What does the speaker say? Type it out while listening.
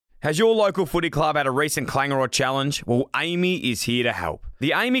Has your local footy club had a recent clanger or challenge? Well, Amy is here to help.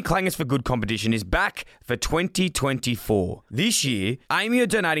 The Amy Clangers for Good competition is back for 2024. This year, Amy are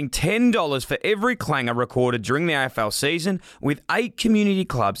donating $10 for every clanger recorded during the AFL season, with 8 community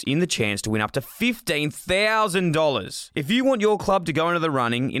clubs in the chance to win up to $15,000. If you want your club to go into the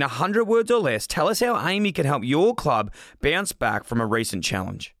running in 100 words or less, tell us how Amy can help your club bounce back from a recent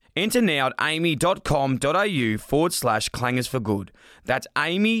challenge. Enter now at amy.com.au/clangers for good. That's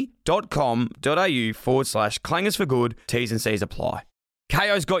amy.com.au/clangers for good. T's and C's apply.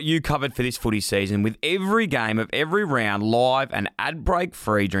 KO's got you covered for this footy season with every game of every round live and ad break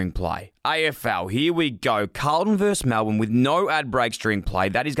free during play. AFL, here we go. Carlton versus Melbourne with no ad breaks during play.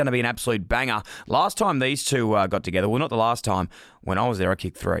 That is going to be an absolute banger. Last time these two got together, well, not the last time. When I was there, I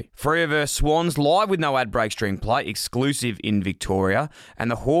kicked 3. Freo versus Swans, live with no ad breaks during play, exclusive in Victoria. And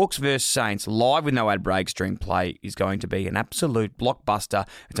the Hawks versus Saints, live with no ad breaks during play, is going to be an absolute blockbuster.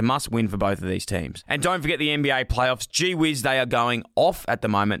 It's a must-win for both of these teams. And don't forget the NBA playoffs. Gee whiz, they are going off at the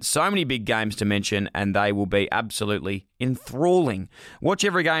moment. So many big games to mention, and they will be absolutely enthralling. Watch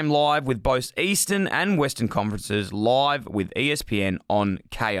every game live with both Eastern and Western conferences live with ESPN on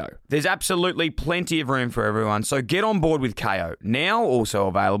KO. There's absolutely plenty of room for everyone, so get on board with KO. Now also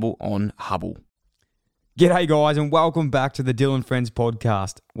available on Hubble. G'day guys and welcome back to the Dylan Friends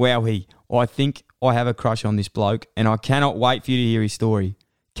podcast. Wowee, I think I have a crush on this bloke and I cannot wait for you to hear his story.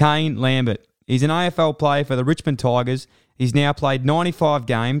 Kane Lambert. He's an AFL player for the Richmond Tigers. He's now played 95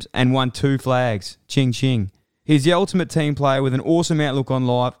 games and won 2 flags. Ching ching. He's the ultimate team player with an awesome outlook on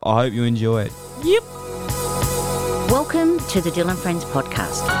life. I hope you enjoy it. Yep. Welcome to the Dylan Friends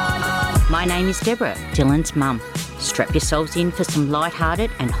podcast. My name is Deborah, Dylan's mum. Strap yourselves in for some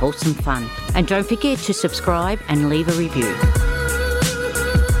lighthearted and wholesome fun. And don't forget to subscribe and leave a review.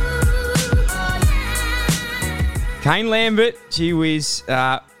 Kane Lambert, gee whiz,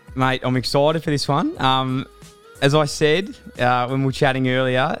 mate, I'm excited for this one. As I said when we were chatting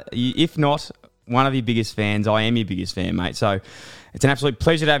earlier, if not one of your biggest fans, I am your biggest fan, mate. So it's an absolute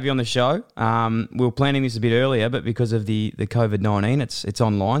pleasure to have you on the show. We were planning this a bit earlier, but because of the COVID-19, it's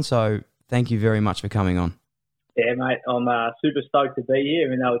online. So thank you very much for coming on. Yeah, mate, I'm super stoked to be here,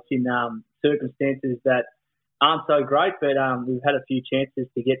 even though it's in circumstances that aren't so great, but we've had a few chances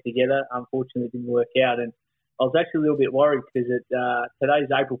to get together. Unfortunately, it didn't work out, and I was actually a little bit worried because today's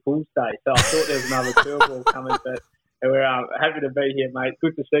April Fool's Day, so I thought there was another curveball coming, but we're happy to be here, mate.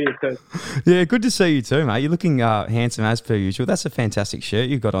 Good to see you too. Yeah, good to see you too, mate. You're looking handsome as per usual. That's a fantastic shirt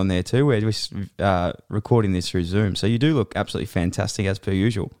you've got on there too. We're recording this through Zoom, so you do look absolutely fantastic as per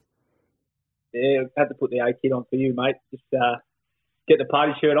usual. Yeah, had to put the A kit on for you, mate. Just get the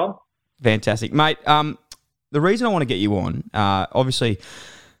party shirt on. Fantastic, mate. The reason I want to get you on, obviously,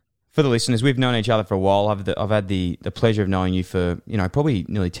 for the listeners, we've known each other for a while. I've had the pleasure of knowing you for probably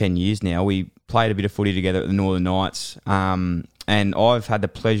nearly 10 years now. We played a bit of footy together at the Northern Knights, and I've had the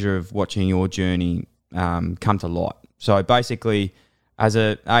pleasure of watching your journey come to light. So basically, as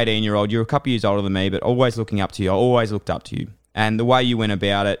a 18-year-old, you're a couple of years older than me, but always looking up to you. I always looked up to you. And the way you went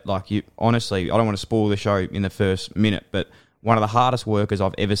about it, like you, honestly, I don't want to spoil the show in the first minute, but one of the hardest workers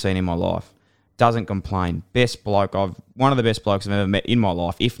I've ever seen in my life. Doesn't complain. Best bloke. One of the best blokes I've ever met in my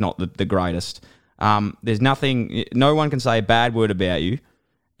life, if not the greatest. There's nothing, no one can say a bad word about you.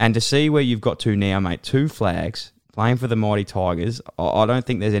 And to see where you've got to now, mate, 2 flags, playing for the mighty Tigers, I don't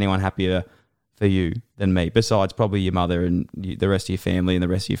think there's anyone happier for you than me, besides probably your mother and the rest of your family and the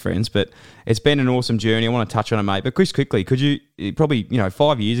rest of your friends. But it's been an awesome journey. I want to touch on it, mate. But Chris, quickly, could you, probably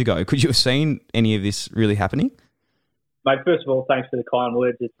 5 years ago, could you have seen any of this really happening? Mate, first of all, thanks for the kind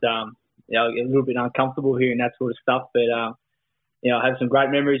words. It's a little bit uncomfortable hearing that sort of stuff, but I have some great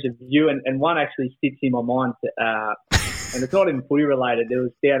memories of you, and one actually sticks in my mind, and it's not even footy related. It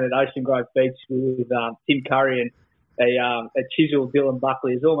was down at Ocean Grove Beach with Tim Curry and a chiseled Dylan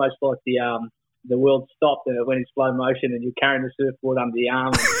Buckley. It's almost like the world stopped and it went in slow motion, and you're carrying the surfboard under the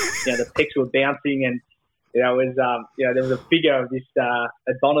arm, and the pecs were bouncing, and there was a figure of this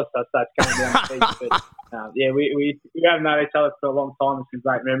Adonis as such coming down the beach. But we haven't known each other for a long time. It's some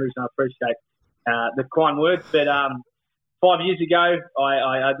great memories, and I appreciate the kind words. But 5 years ago,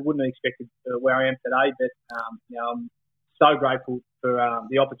 I wouldn't have expected where I am today. But I'm so grateful for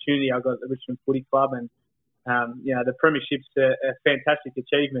the opportunity I got at the Richmond Footy Club, and the premiership's a fantastic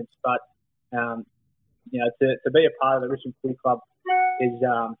achievement. But to be a part of the Richmond Footy Club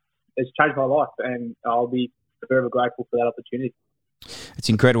has changed my life, and I'll be forever grateful for that opportunity. It's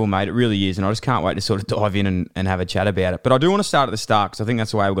incredible, mate. It really is, and I just can't wait to sort of dive in and have a chat about it. But I do want to start at the start, because I think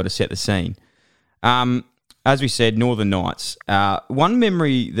that's the way we've got to set the scene. As we said, Northern Knights. One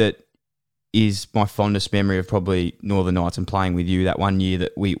memory that is my fondest memory of probably Northern Knights and playing with you that one year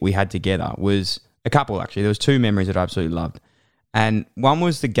that we had together was a couple, actually. There was two memories that I absolutely loved. And one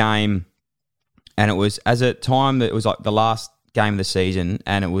was the game, and it was as a time that it was like the last game of the season,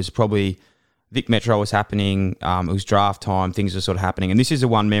 and it was probably Vic Metro was happening. It was draft time. Things were sort of happening. And this is the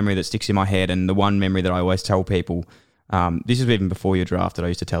one memory that sticks in my head, and the one memory that I always tell people. This is even before you're drafted. I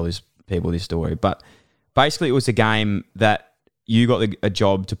used to tell people this story. But basically, it was a game that you got a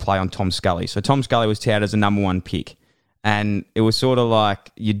job to play on Tom Scully. So Tom Scully was touted as the number one pick. And it was sort of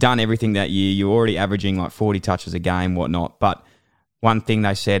like you'd done everything that year. You were already averaging like 40 touches a game, whatnot. But one thing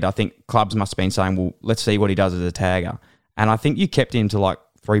they said, I think clubs must have been saying, well, let's see what he does as a tagger. And I think you kept him to like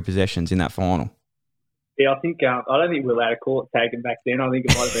 3 possessions in that final. Yeah, I think I don't think we were allowed to call it tagging back then. I think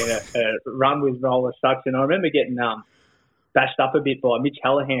it might have been a run with roll as such. And I remember getting bashed up a bit by Mitch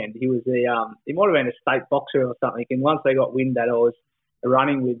Hallahan. He was he might have been a state boxer or something. And once they got wind that I was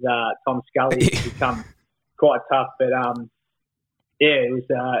running with Tom Scully, it become quite tough. But it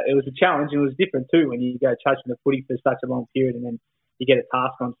was a challenge, and it was different too when you go chasing the footy for such a long period, and then you get a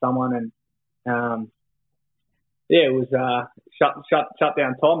task on someone, and it was shut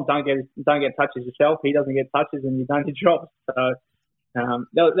down Tom. Don't get touches yourself. He doesn't get touches, and you don't get drops. So that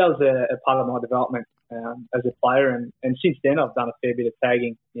was a part of my development as a player, and since then I've done a fair bit of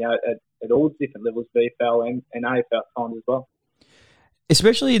tagging, at all different levels, VFL and AFL times as well.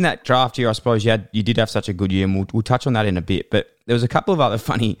 Especially in that draft year, I suppose you did have such a good year, and we'll touch on that in a bit. But there was a couple of other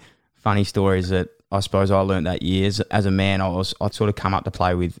funny stories that I suppose I learned that year. As a man, I'd sort of come up to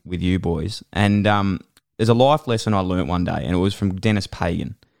play with you boys. And there's a life lesson I learnt one day, and it was from Dennis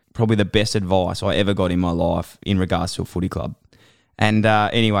Pagan. Probably the best advice I ever got in my life in regards to a footy club. And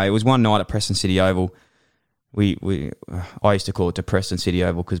anyway, it was one night at Preston City Oval. I used to call it the Preston City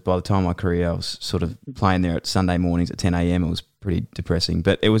Oval because by the time my career, I was sort of playing there at Sunday mornings at 10 a.m. It was pretty depressing,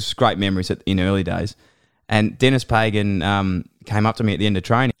 but it was great memories in early days. And Dennis Pagan came up to me at the end of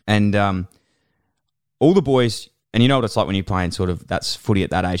training, and all the boys, and you know what it's like when you're playing sort of that's footy at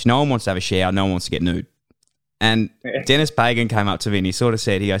that age. No one wants to have a shower. No one wants to get nude. And Dennis Pagan came up to me and he sort of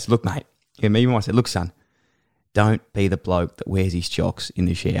said, he goes, look, mate, I said, look, son, don't be the bloke that wears his jocks in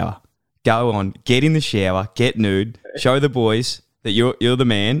the shower. Go on, get in the shower, get nude, show the boys that you're the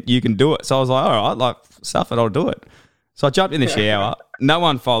man, you can do it. So I was like, all right, like, stuff it, I'll do it. So I jumped in the shower. No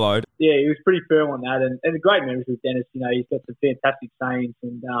one followed. Yeah, he was pretty firm on that. And the great memories with Dennis, he's got some fantastic sayings.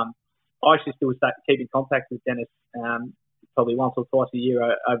 And I actually still keep in contact with Dennis probably once or twice a year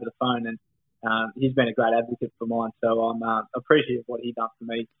over the phone. And he's been a great advocate for mine. So I'm appreciative of what he done for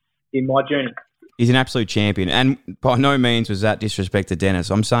me in my journey. He's an absolute champion. And by no means was that disrespect to Dennis.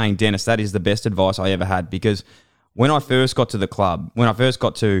 I'm saying, Dennis, that is the best advice I ever had, because when I first got to the club, when I first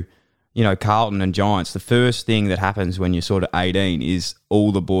got to, Carlton and Giants, the first thing that happens when you're sort of 18 is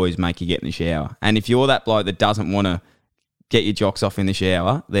all the boys make you get in the shower. And if you're that bloke that doesn't want to get your jocks off in the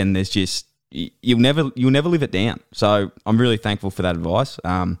shower, then there's just, you'll never live it down. So I'm really thankful for that advice.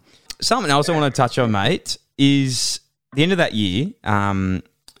 Something else I want to touch on, mate, is the end of that year, and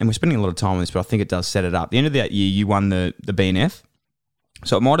we're spending a lot of time on this, but I think it does set it up. The end of that year, you won the BNF.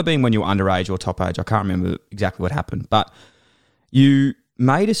 So it might have been when you were underage or top age. I can't remember exactly what happened. But you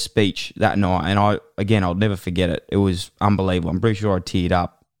made a speech that night, and I'll never forget it. It was unbelievable. I'm pretty sure I teared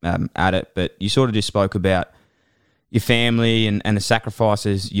up at it. But you sort of just spoke about your family and the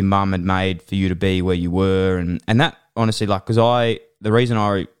sacrifices your mum had made for you to be where you were. And that, honestly, because the reason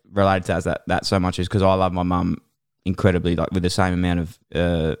I related to that so much is because I love my mum incredibly, like with the same amount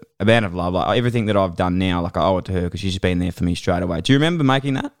of love. Like everything that I've done now, like I owe it to her because she's been there for me straight away. Do you remember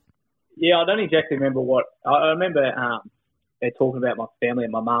making that? Yeah, I don't exactly remember what I remember. Talking about my family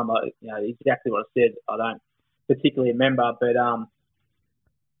and my mum. Exactly what I said. I don't particularly remember, but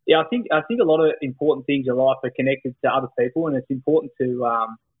I think a lot of important things in life are connected to other people, and it's important to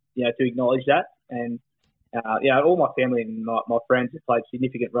to acknowledge that. And all my family and my friends have played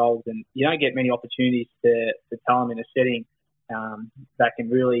significant roles, and you don't get many opportunities to tell them in a setting that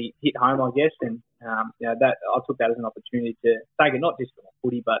can really hit home, I guess. And that I took that as an opportunity to take it not just for my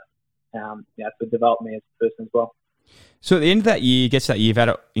footy, but to develop me as a person as well. So at the end of that year, you've had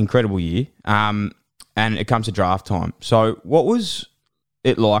an incredible year, and it comes to draft time. So what was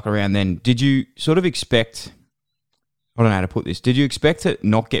it like around then? Did you sort of expect, I don't know how to put this, did you expect to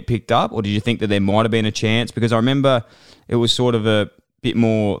not get picked up, or did you think that there might have been a chance? Because I remember it was sort of a bit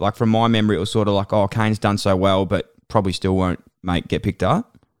more, like from my memory, it was sort of like, oh, Kane's done so well, but probably still won't get picked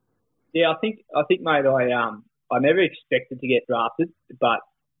up. Yeah, I think, mate, I never expected to get drafted, but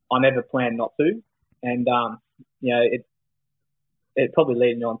I never planned not to. And, it probably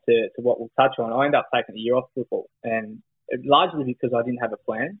leading me on to what we'll touch on. I ended up taking a year off football, and largely because I didn't have a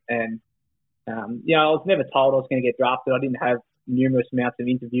plan. And I was never told I was going to get drafted. I didn't have numerous amounts of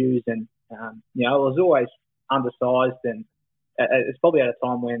interviews, and I was always undersized, and it's probably at a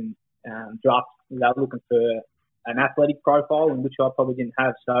time when drafts, they were looking for an athletic profile, in which I probably didn't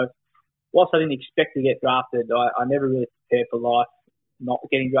have. So whilst I didn't expect to get drafted, I never really prepared for life not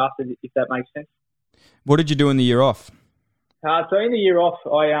getting drafted, if that makes sense. What did you do in the year off? So in the year off,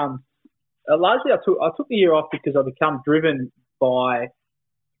 I took the year off because I become driven by,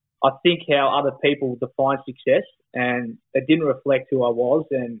 I think, how other people define success, and it didn't reflect who I was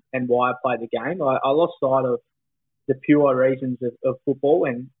and why I played the game. I lost sight of the pure reasons of football,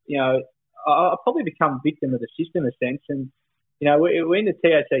 and I probably become a victim of the system in a sense. And we're in the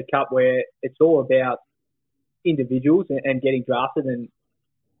TAC Cup where it's all about individuals and getting drafted and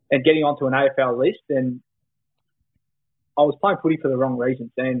getting onto an AFL list, and I was playing footy for the wrong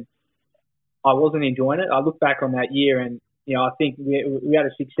reasons, and I wasn't enjoying it. I look back on that year, and I think we had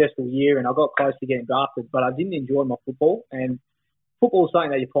a successful year, and I got close to getting drafted, but I didn't enjoy my football. And football is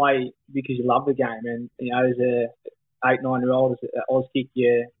something that you play because you love the game. And as a 8-9-year-old, as an Oz kick,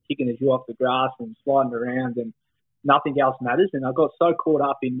 you're kicking the dew off the grass and sliding around, and nothing else matters. And I got so caught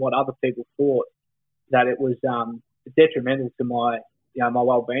up in what other people thought that it was detrimental to my my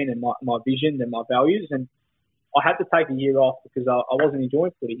well-being and my vision and my values. And I had to take a year off because I wasn't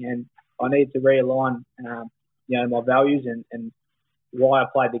enjoying footy, and I needed to realign my values and why I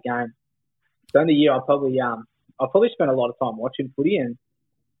played the game. So in the year, I probably spent a lot of time watching footy, and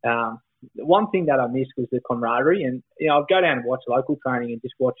one thing that I missed was the camaraderie. And I'd go down and watch local training and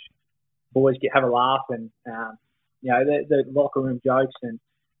just watch boys have a laugh, and the locker room jokes, and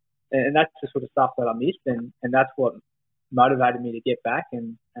that's the sort of stuff that I missed, and that's what motivated me to get back.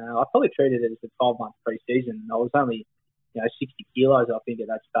 And I probably treated it as a 12-month pre-season. I was only 60 kilos, I think, at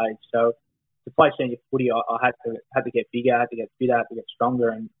that stage. So to play senior footy, I had to get bigger, I had to get fitter, I had to get stronger,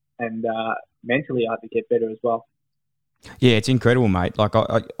 and mentally I had to get better as well. Yeah, it's incredible, mate. Like,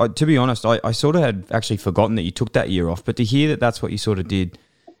 I to be honest, I sort of had actually forgotten that you took that year off, but to hear that that's what you sort of did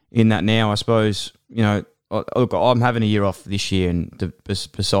in that now, I suppose, look, I'm having a year off this year, and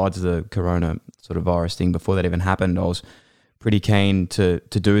besides the corona sort of virus thing, before that even happened, I was pretty keen to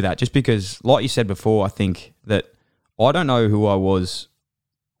do that, just because, like you said before, I think that I don't know who I was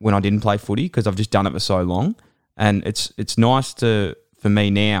when I didn't play footy, because I've just done it for so long, and it's nice for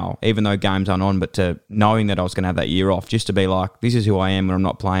me now, even though games aren't on, but to knowing that I was going to have that year off, just to be like, this is who I am when I'm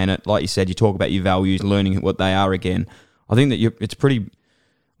not playing it. Like you said, you talk about your values, learning what they are again. I think that it's pretty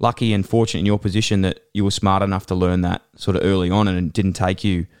lucky and fortunate in your position that you were smart enough to learn that sort of early on, and it didn't take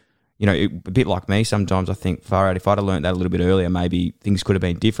you, a bit like me sometimes. I think, far out, if I'd have learned that a little bit earlier, maybe things could have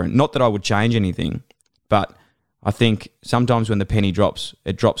been different. Not that I would change anything, but I think sometimes when the penny drops,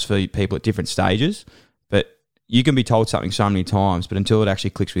 it drops for people at different stages. But you can be told something so many times, but until it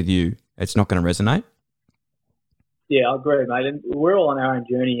actually clicks with you, it's not going to resonate. Yeah, I agree, mate. And we're all on our own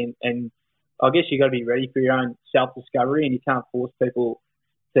journey, and I guess you've got to be ready for your own self-discovery, and you can't force people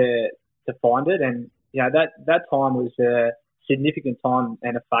to find it. And that time was a significant time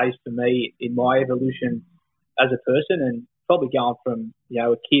and a phase for me in my evolution as a person, and probably going from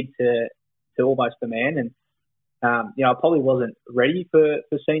a kid to almost a man. And I probably wasn't ready for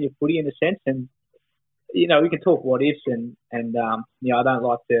senior footy in a sense. And we can talk what ifs, and I don't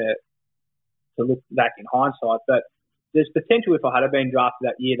like to look back in hindsight, but there's potential if I had been drafted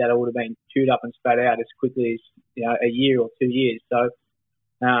that year that I would have been chewed up and spat out as quickly as a year or 2 years. So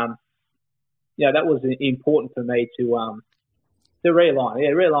that was important for me to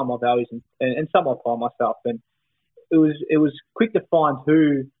realign my values and somewhat find myself. And it was quick to find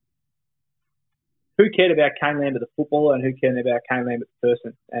who cared about Kane Lambert the footballer and who cared about Kane Lambert the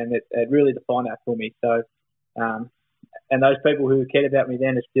person, and it really defined that for me. So, and those people who cared about me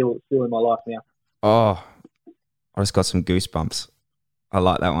then are still in my life now. Oh, I just got some goosebumps. I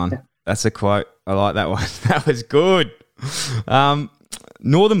like that one. That's a quote. I like that one. That was good.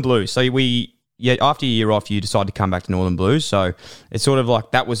 Northern Blues. So after your year off, you decided to come back to Northern Blues. So it's sort of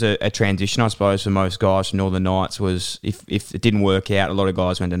like that was a transition, I suppose, for most guys from Northern Knights. Was if it didn't work out, a lot of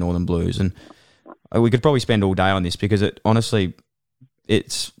guys went to Northern Blues, and we could probably spend all day on this because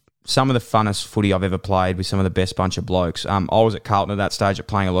it's some of the funnest footy I've ever played with some of the best bunch of blokes. I was at Carlton at that stage at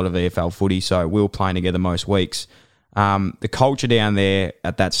playing a lot of EFL footy, so we were playing together most weeks. The culture down there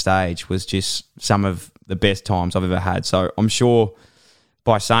at that stage was just some of the best times I've ever had. So I'm sure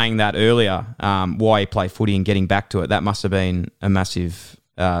by saying that earlier, why you play footy and getting back to it, that must have been a massive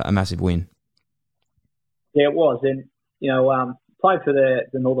win. Yeah, it was. And, playing for the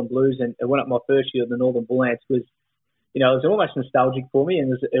Northern Blues and went up my first year at the Northern Bull Ants was, it was almost nostalgic for me,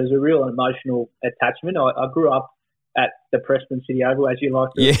 and it was a real emotional attachment. I grew up at the Preston City Oval, as you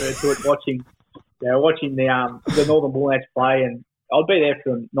like to refer to it, watching the Northern Bullets play, and I'd be there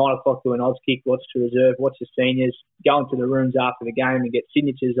from 9 o'clock to an odds kick, watch the reserve, watch the seniors, go into the rooms after the game and get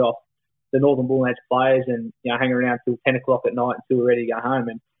signatures off the Northern Bullets players, and hang around till 10 o'clock at night until we're ready to go home.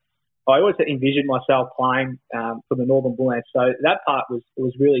 And I always envisioned myself playing for the Northern Bullets, so that part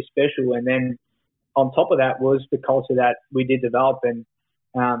was really special. And then on top of that was the culture that we did develop, and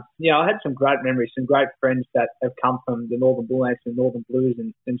I had some great memories, some great friends that have come from the Northern Bullets and Northern Blues,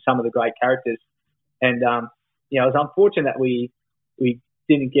 and some of the great characters. And it was unfortunate that we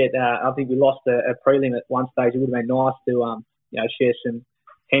didn't get. I think we lost a prelim at one stage. It would have been nice to share some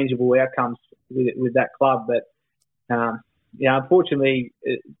tangible outcomes with that club, but unfortunately,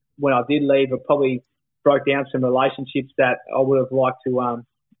 when I did leave, it probably broke down some relationships that I would have liked to have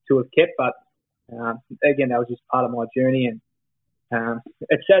kept. But again, that was just part of my journey, and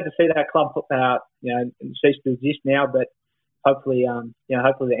it's sad to see that club cease to exist now. But hopefully,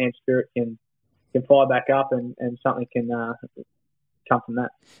 hopefully the Ant spirit can fire back up, and something can come from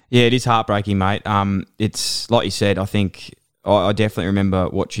that. Yeah, it is heartbreaking, mate. It's like you said. I think I definitely remember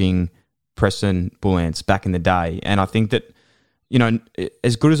watching Preston Bull Ants back in the day, and I think that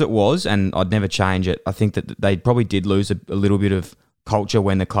as good as it was, and I'd never change it, I think that they probably did lose a little bit of culture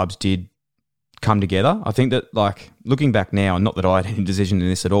when the clubs did come together. I think that, like, looking back now, not that I had any decision in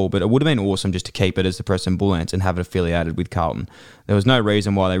this at all, but it would have been awesome just to keep it as the Preston Bull Ants and have it affiliated with Carlton. There was no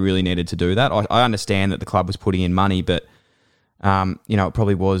reason why they really needed to do that. I understand that the club was putting in money, but it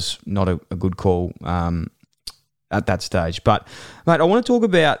probably was not a good call at that stage. But, mate, I want to talk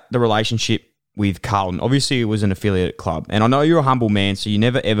about the relationship with Carlton. Obviously, it was an affiliate club, and I know you're a humble man, so you're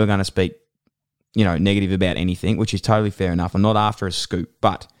never ever going to speak, negative about anything, which is totally fair enough. I'm not after a scoop,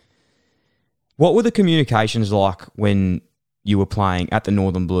 but what were the communications like when you were playing at the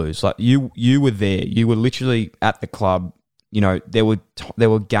Northern Blues? Like, you were there, you were literally at the club. There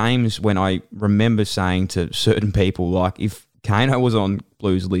were games when I remember saying to certain people, like, if Kano was on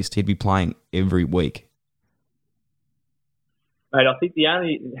Blues list, he'd be playing every week. Mate, I think the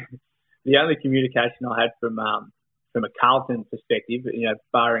only communication I had from a Carlton perspective,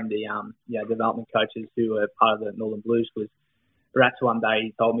 barring the development coaches who were part of the Northern Blues, was Rats one day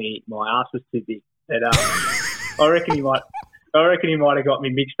he told me my ass was too big. That I reckon he might have got me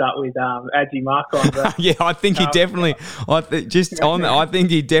mixed up with Adji Markon. But, yeah, I think he definitely. I think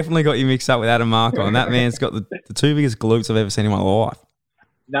he definitely got you mixed up with Adam Markon. That man's got the two biggest glutes I've ever seen in my life.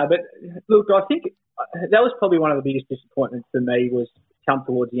 No, but look, I think that was probably one of the biggest disappointments for me, was come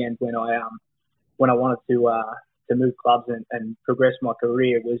towards the end when I wanted to move clubs and progress my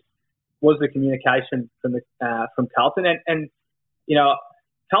career, was the communication from Carlton, and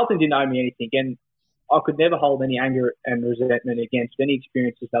Carlton didn't owe me anything, and I could never hold any anger and resentment against any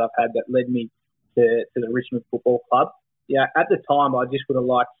experiences that I've had that led me to the Richmond Football Club. Yeah, at the time, I just would have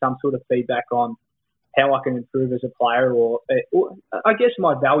liked some sort of feedback on how I can improve as a player, or I guess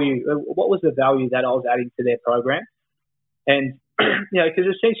my value. What was the value that I was adding to their program? And because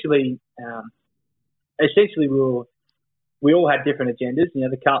essentially we all had different agendas.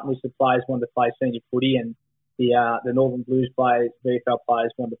 The Carlton list of players wanted to play senior footy, and the Northern Blues players, VFL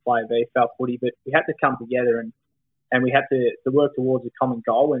players, wanted to play VFL footy. But we had to come together and we had to work towards a common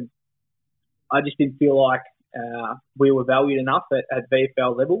goal. And I just didn't feel like we were valued enough at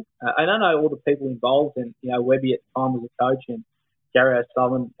VFL level. And I know all the people involved, and Webby at the time was a coach, and Gary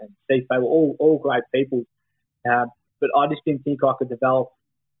O'Sullivan and Steve Fay were all great people. But I just didn't think I could develop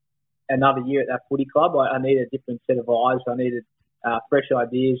another year at that footy club. I needed a different set of eyes. I needed fresh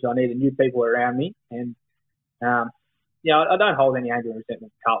ideas. I needed new people around me. And I don't hold any anger and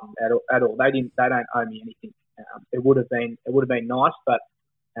resentment to Carlton at all. They don't owe me anything. It would have been nice, but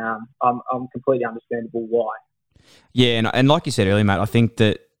I'm completely understandable why. Yeah, and like you said earlier, mate, I think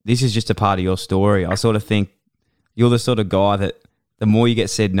that this is just a part of your story. I sort of think you're the sort of guy that the more you get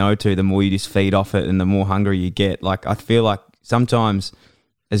said no to, the more you just feed off it, and the more hungry you get. Like, I feel like sometimes,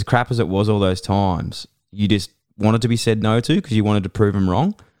 as crap as it was all those times, you just wanted to be said no to because you wanted to prove them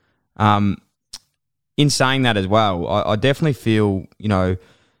wrong. In saying that as well, I definitely feel,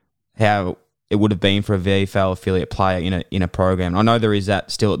 how it would have been for a VFL affiliate player in a program. I know there is that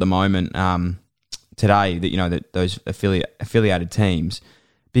still at the moment today, that that those affiliated teams,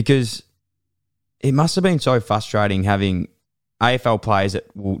 because it must have been so frustrating having AFL players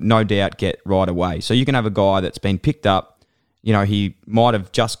that will no doubt get right away. So you can have a guy that's been picked up, he might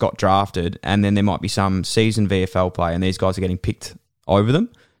have just got drafted, and then there might be some seasoned VFL player, and these guys are getting picked over them.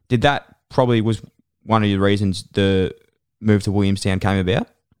 Did that probably was one of the reasons the move to Williamstown came about?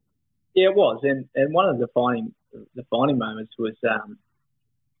 Yeah, it was, and one of the defining moments was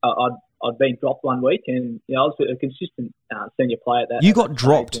I'd been dropped one week, and I was a consistent senior player at that. You got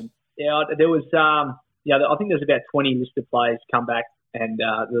dropped? And, there was I think there was about 20 listed players come back, and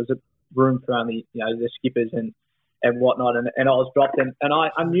there was a room for only the skippers and whatnot, and I was dropped, and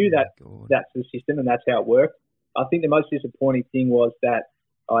I knew that that's the system and that's how it worked. I think the most disappointing thing was that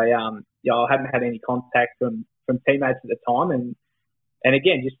I hadn't had any contact from teammates at the time, and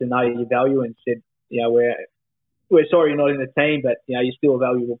again, just to know your value and said, we're sorry you're not in the team, but you're still a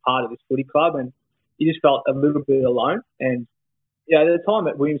valuable part of this footy club, and you just felt a little bit alone. And at the time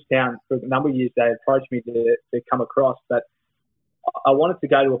at Williamstown, for a number of years, they approached me to come across, but I wanted to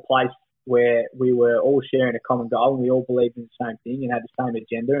go to a place where we were all sharing a common goal and we all believed in the same thing and had the same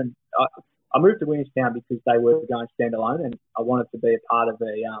agenda. And I moved to Williamstown because they were going standalone, and I wanted to be a part of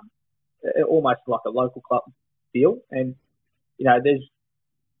almost like a local club feel. And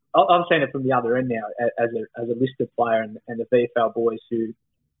I've seen it from the other end now as a listed player, and the VFL boys who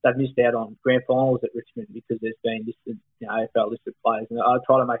they've missed out on grand finals at Richmond because there's been listed AFL listed players, and I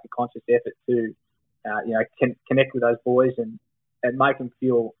try to make a conscious effort to connect with those boys and make them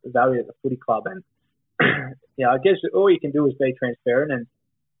feel valued at the footy club. And I guess all you can do is be transparent,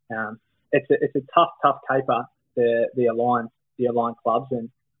 and it's a tough caper, the aligned clubs, and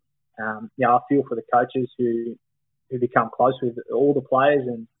I feel for the coaches who become close with all the players,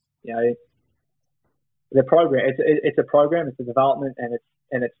 and the program. It's a program, it's a development,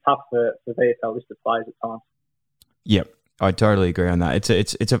 and it's tough for VFL listed players at times. Yep, I totally agree on that.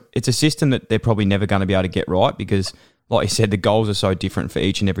 It's a system that they're probably never going to be able to get right because, like you said, the goals are so different for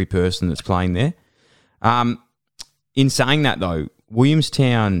each and every person that's playing there. In saying that, though,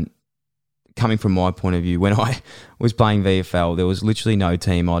 Williamstown, coming from my point of view, when I was playing VFL, there was literally no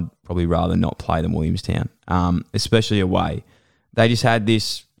team I'd probably rather not play than Williamstown, especially away. They just had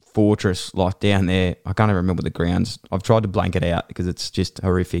this fortress like down there. I can't even remember the grounds. I've tried to blank it out because it's just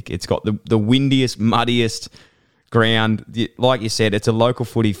horrific. It's got the windiest, muddiest ground. Like you said, it's a local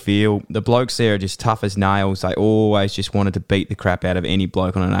footy feel. The blokes there are just tough as nails. They always just wanted to beat the crap out of any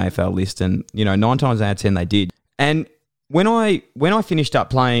bloke on an AFL list, and 9 times out of 10 they did. And when I finished up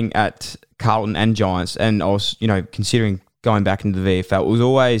playing at Carlton and Giants, and I was considering going back into the VFL, it was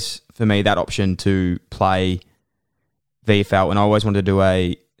always for me that option to play VFL, and I always wanted to do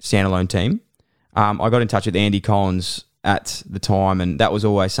a standalone team. I got in touch with Andy Collins at the time, and that was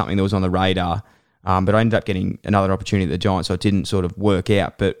always something that was on the radar. But I ended up getting another opportunity at the Giants, so it didn't sort of work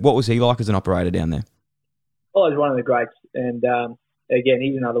out. But what was he like as an operator down there? Well, he's one of the greats, and again,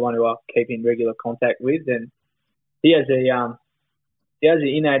 he's another one who I keep in regular contact with, and he has an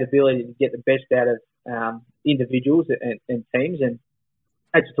innate ability to get the best out of individuals and teams. And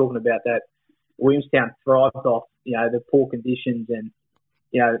as you're talking about that, Williamstown thrived off the poor conditions and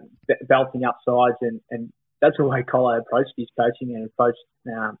belting up sides, and that's the way Colo approached his coaching and approached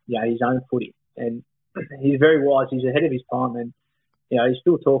his own footy. And he's very wise. He's ahead of his time, and you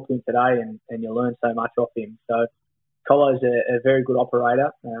still talk to him today, and you learn so much off him. So Colo's a very good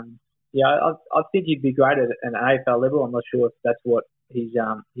operator. I think he'd be great at an AFL level. I'm not sure if that's what his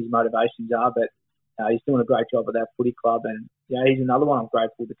motivations are, but he's doing a great job at that footy club, and he's another one I'm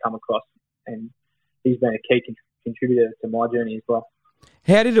grateful to come across, and he's been a key contributor to my journey as well.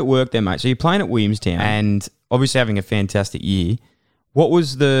 How did it work then, mate? So you're playing at Williamstown and obviously having a fantastic year. What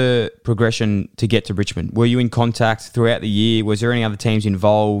was the progression to get to Richmond? Were you in contact throughout the year? Was there any other teams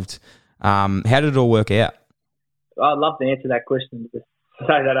involved? How did it all work out? I'd love to answer that question, to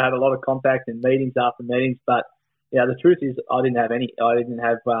say that I had a lot of contact and meetings after meetings, but the truth is I didn't have any. I didn't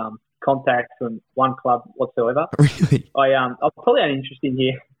have contact from one club whatsoever. Really? I probably had an interesting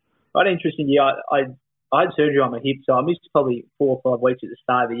year. I had an interesting year. I had surgery on my hip, so I missed probably 4 or 5 weeks at the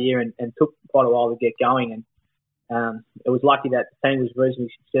start of the year, and took quite a while to get going. And it was lucky that the team was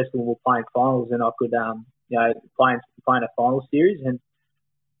reasonably successful. We were playing finals, and I could play in a final series. And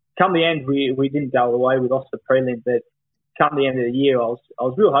come the end, we didn't go all the way. We lost the prelim, but come the end of the year, I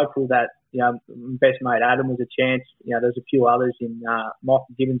was real hopeful that best mate Adam was a chance. There's a few others in Michael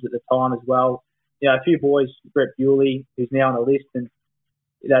Gibbons at the time as well. A few boys, Brett Bewley, who's now on the list, and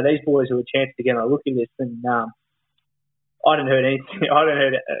these boys were a chance to get on a rookie list. And I didn't heard anything. I didn't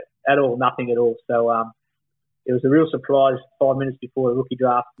heard at all, nothing at all. So it was a real surprise 5 minutes before the rookie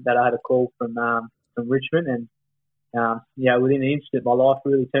draft that I had a call from Richmond, and within an instant, my life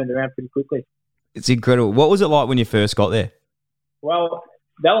really turned around pretty quickly. It's incredible. What was it like when you first got there? Well,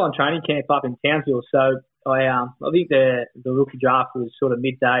 they were on training camp up in Townsville, so I think the rookie draft was sort of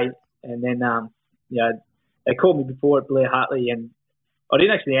midday, and then they called me before at Blair Hartley, and I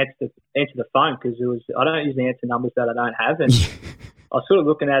didn't actually answer the phone because I don't usually answer numbers that I don't have, and I was sort of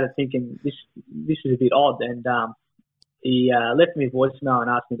looking at it thinking this is a bit odd, and he left me a voicemail and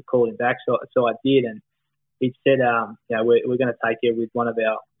asked me to call him back, so I did, and he said, we're going to take you with one of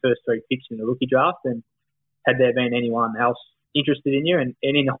our first 3 picks in the rookie draft, and had there been anyone else interested in you, and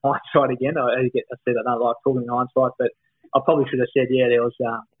in hindsight again, I said I don't like talking in hindsight, but I probably should have said, there was,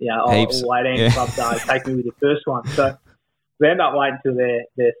 all 18 clubs take me with the first one. So we ended up waiting until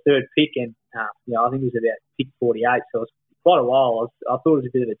their 3rd pick, and I think it was about pick 48, so it was quite a while. I thought it was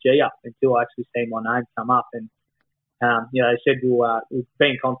a bit of a G-up until I actually seen my name come up, and they said we'll be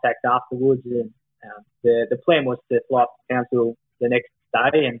in contact afterwards, and the plan was to fly up to Townsville the next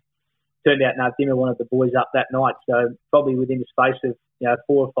day, and turned out Dimmer wanted the boys up that night, so probably within the space of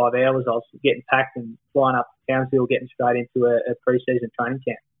 4 or 5 hours, I was getting packed and flying up to Townsville, getting straight into a pre-season training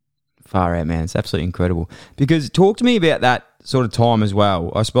camp. Far out, man. It's absolutely incredible. Because talk to me about that sort of time as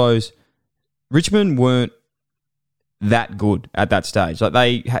well. I suppose Richmond weren't that good at that stage.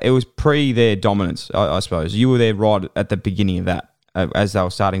 It was pre their dominance, I suppose. You were there right at the beginning of that, as they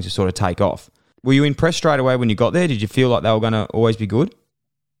were starting to sort of take off. Were you impressed straight away when you got there? Did you feel like they were going to always be good?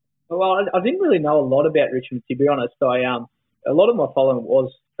 Well, I didn't really know a lot about Richmond, to be honest. A lot of my following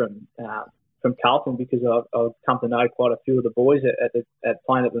was from Carlton, because I've come to know quite a few of the boys at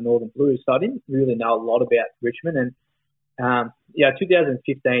playing at the Northern Blues. So I didn't really know a lot about Richmond. And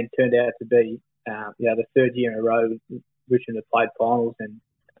 2015 turned out to be the 3rd year in a row Richmond had played finals, and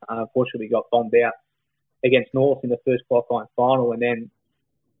unfortunately got bombed out against North in the first qualifying final. And then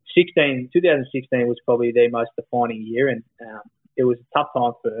 2016 was probably their most defining year, and it was a tough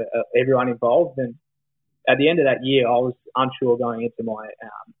time for everyone involved. And at the end of that year, I was unsure going into my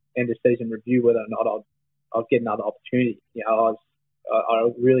end of season review whether or not I'd get another opportunity. I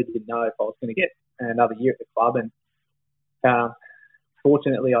really didn't know if I was going to get another year at the club, and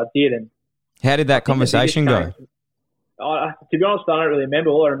fortunately I did. And how did that conversation go? To be honest, I don't really remember.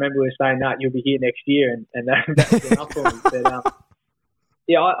 All I remember was saying that you'll be here next year, and that was enough for me. But,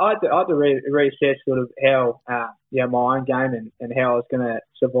 I had to reassess sort of how my own game and how I was going to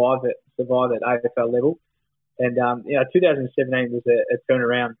survive at AFL level. And 2017 was a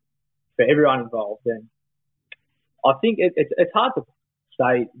turnaround for everyone involved, and I think it's hard to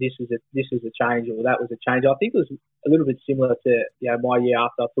say this is a change or that was a change. I think it was a little bit similar to my year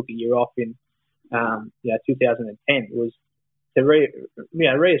after I took a year off in 2010, was to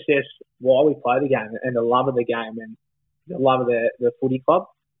reassess why we play the game and the love of the game and the love of the footy club.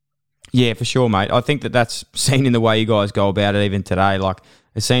 Yeah, for sure, mate. I think that's seen in the way you guys go about it even today. Like,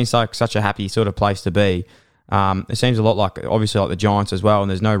 it seems like such a happy sort of place to be. It seems a lot like, obviously, like the Giants as well, and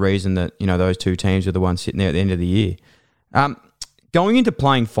there's no reason that, those two teams are the ones sitting there at the end of the year. Going into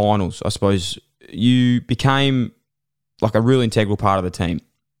playing finals, I suppose, you became like a real integral part of the team.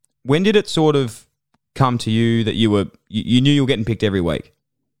 When did it sort of come to you that you knew you were getting picked every week?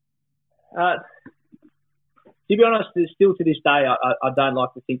 To be honest, still to this day, I don't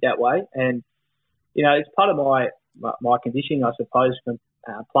like to think that way. And, it's part of my conditioning, I suppose, from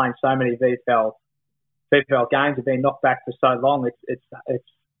playing so many VFL games and being knocked back for so long.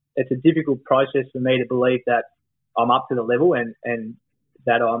 It's a difficult process for me to believe that I'm up to the level and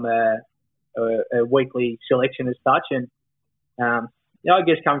that I'm a weekly selection as such. And, I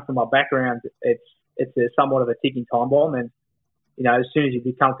guess coming from my background, it's somewhat of a ticking time bomb. And, as soon as you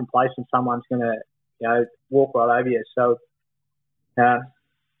become complacent, someone's going to, walk right over you. So, I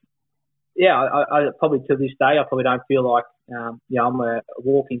probably to this day, I probably don't feel like, I'm a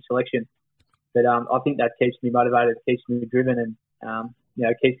walking selection. But I think that keeps me motivated, keeps me driven, and,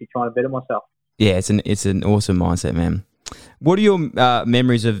 keeps me trying to better myself. Yeah, it's an awesome mindset, man. What are your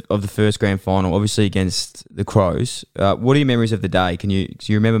memories of the first grand final, obviously against the Crows? What are your memories of the day? Do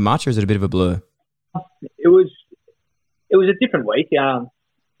you remember much, or is it a bit of a blur? It was a different week.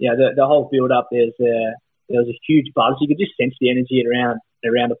 The whole build up, there was a huge buzz. You could just sense the energy around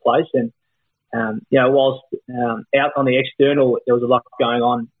the place. And, whilst out on the external, there was a lot going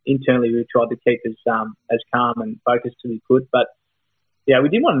on internally. We tried to keep as calm and focused as we could. But, we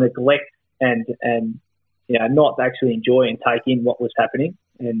didn't want to neglect and not actually enjoy and take in what was happening.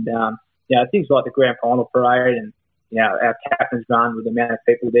 And, things like the grand final parade and, our captain's run with the amount of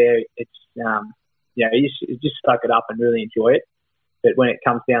people there, it's, you just soak it up and really enjoy it. But when it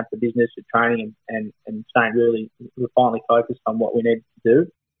comes down to business and training and staying really finally focused on what we need to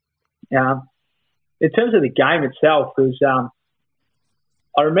do. In terms of the game itself, it was,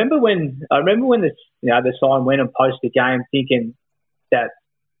 I remember when the sign went and post the game, thinking that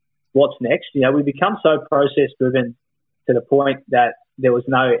what's next. We become so process driven to the point that there was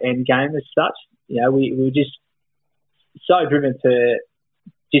no end game as such. We were just so driven to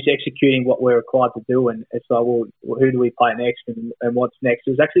just executing what we're required to do, and it's like, well, who do we play next and what's next?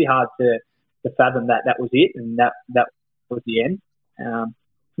 It was actually hard to fathom that was it, and that towards the end.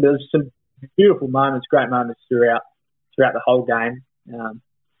 There was some beautiful moments, great moments throughout the whole game.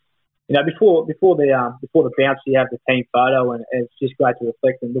 Before the bounce, you have the team photo, and it's just great to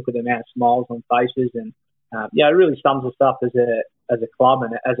reflect and look at the amount of smiles on faces, and it really sums us up as a club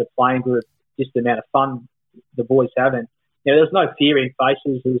and as a playing group. Just the amount of fun the boys have, and there was no fear in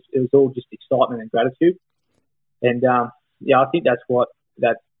faces. It was all just excitement and gratitude, and I think that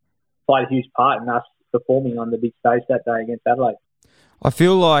played a huge part in us performing on the big stage that day against Adelaide. I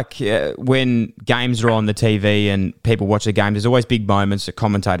feel like when games are on the TV and people watch the game, there's always big moments that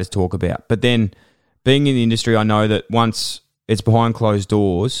commentators talk about. But then being in the industry, I know that once it's behind closed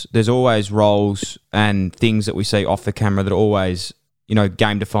doors, there's always roles and things that we see off the camera that are always,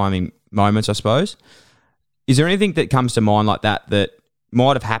 game-defining moments, I suppose. Is there anything that comes to mind like that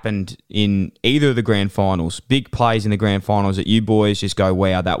might have happened in either of the grand finals, big plays in the grand finals that you boys just go,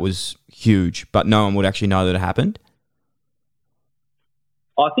 wow, that was huge, but no one would actually know that it happened?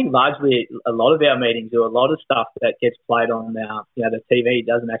 I think largely a lot of our meetings or a lot of stuff that gets played on the TV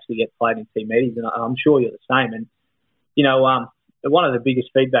doesn't actually get played in team meetings, and I'm sure you're the same. And one of the biggest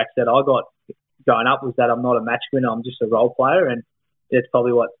feedbacks that I got growing up was that I'm not a match winner, I'm just a role player, and that's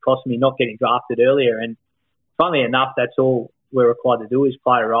probably what cost me not getting drafted earlier. And funnily enough, that's all we're required to do is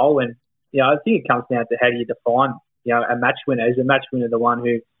play a role. And I think it comes down to how do you define a match winner. Is a match winner the one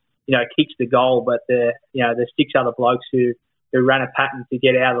who kicks the goal, but there's 6 other blokes who ran a pattern to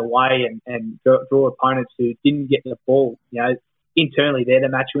get out of the way and draw opponents who didn't get the ball. Internally they're the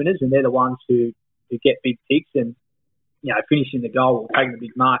match winners, and they're the ones who get big ticks, and finishing the goal or taking the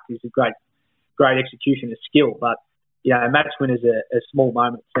big mark is a great execution of skill. But a match winners are small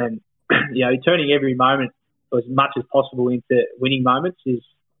moments, and turning every moment as much as possible into winning moments is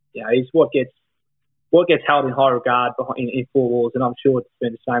what gets held in high regard in 4 walls, and I'm sure it's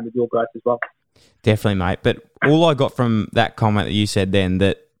been the same with your growth as well. Definitely, mate. But all I got from that comment that you said then,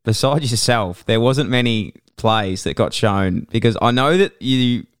 that besides yourself, there wasn't many plays that got shown, because I know that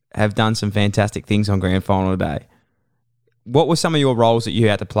you have done some fantastic things on Grand Final day. What were some of your roles that you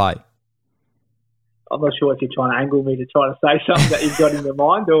had to play? I'm not sure if you're trying to angle me to try to say something that you've got in your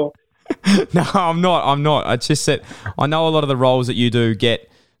mind, or... No, I'm not. It's just that I know a lot of the roles that you do get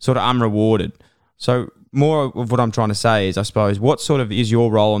sort of unrewarded. So more of what I'm trying to say is, I suppose, what sort of is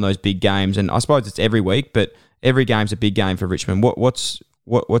your role in those big games? And I suppose it's every week, but every game's a big game for Richmond. What's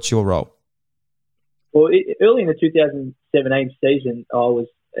your role? Well, early in the 2017 season, I was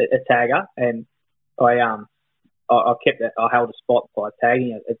a tagger, and I held a spot by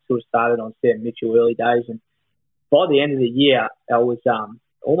tagging. It sort of started on Sam Mitchell early days, and by the end of the year, I was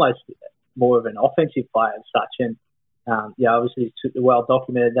almost more of an offensive player as such. And obviously it's well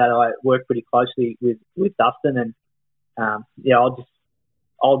documented that I worked pretty closely with Dustin, and I'd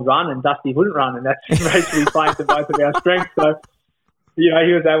run and Dusty wouldn't run, and that's basically playing to both of our strengths. So he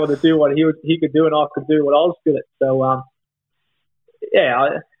was able to do what he could do, and I could do what I was good at. So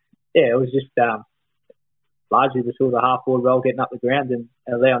it was just largely the sort of half-forward role, getting up the ground and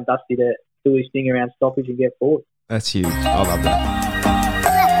allowing Dusty to do his thing around stoppage and get forward. That's huge. I love that.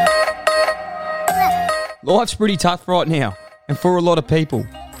 Life's pretty tough right now, and for a lot of people,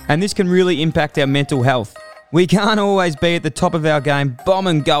 and this can really impact our mental health. We can't always be at the top of our game,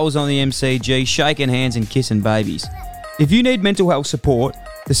 bombing goals on the MCG, shaking hands and kissing babies. If you need mental health support,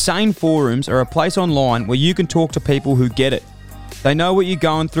 the Sane Forums are a place online where you can talk to people who get it. They know what you're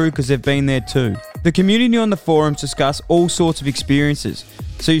going through because they've been there too. The community on the forums discuss all sorts of experiences,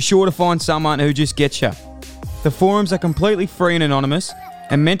 so you're sure to find someone who just gets you. The forums are completely free and anonymous,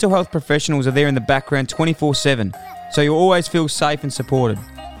 and mental health professionals are there in the background 24/7, so you'll always feel safe and supported.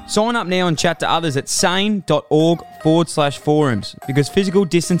 Sign up now and chat to others at sane.org/forums, because physical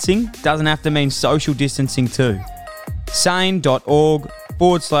distancing doesn't have to mean social distancing too.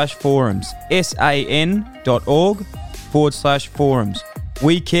 sane.org/forums. SAN.org/forums.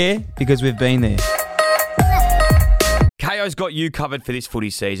 We care because we've been there. Kayo's got you covered for this footy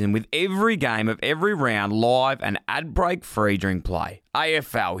season with every game of every round live and ad break free during play.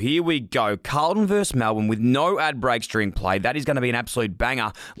 AFL, here we go. Carlton versus Melbourne with no ad breaks during play. That is going to be an absolute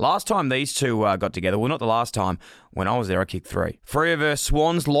banger. Last time these two got together, well, not the last time. When I was there, I kicked 3. Freo versus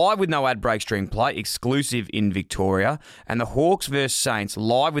Swans, live with no ad breaks during play, exclusive in Victoria. And the Hawks versus Saints,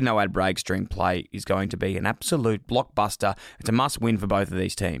 live with no ad breaks during play, is going to be an absolute blockbuster. It's a must-win for both of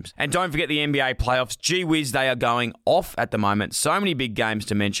these teams. And don't forget the NBA playoffs. Gee whiz, they are going off at the moment. So many big games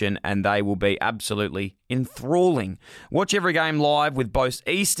to mention, and they will be absolutely enthralling. Watch every game live with with both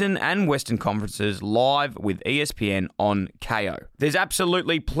Eastern and Western Conferences live with ESPN on KO. There's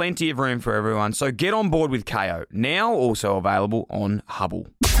absolutely plenty of room for everyone, so get on board with KO, now also available on Hubble.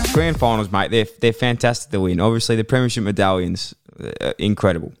 Grand finals, mate, they're fantastic to win. Obviously, the premiership medallions,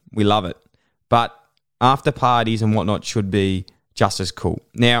 incredible. We love it. But after parties and whatnot should be just as cool.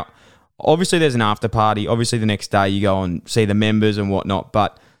 Now, obviously there's an after party. Obviously the next day you go and see the members and whatnot.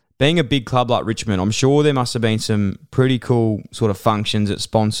 But being a big club like Richmond, I'm sure there must have been some pretty cool sort of functions that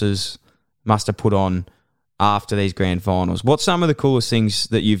sponsors must have put on after these grand finals. What's some of the coolest things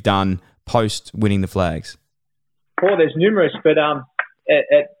that you've done post winning the flags? Oh, there's numerous, but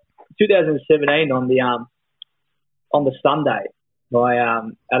at 2017 on the Sunday,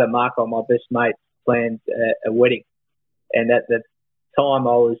 Adam Marco, my best mate, planned a wedding, and at the time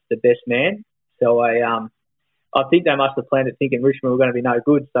I was the best man. So I think they must have planned it thinking Richmond were going to be no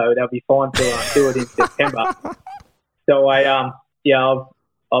good, so they'll be fine to do it in September. So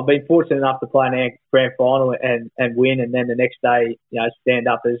I've been fortunate enough to play in a grand final and win, and then the next day stand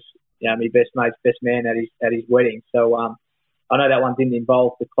up as my best mate's best man at his wedding. So I know that one didn't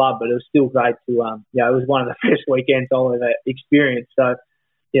involve the club, but it was still great to it was one of the best weekends I'll ever experienced. So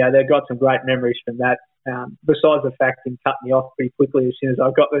they've got some great memories from that. Besides the fact of cutting me off pretty quickly as soon as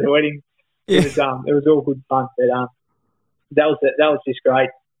I got to the wedding. Yeah. It was all good fun, but that was just great.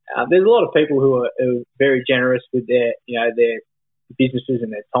 There's a lot of people who are very generous with their businesses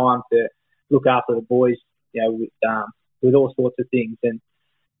and their time to look after the boys, with all sorts of things. And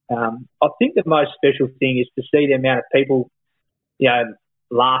I think the most special thing is to see the amount of people,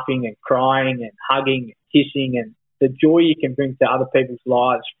 laughing and crying and hugging and kissing, and the joy you can bring to other people's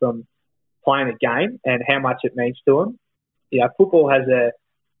lives from playing a game and how much it means to them. Football has a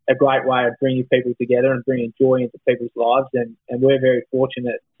great way of bringing people together and bringing joy into people's lives, and we're very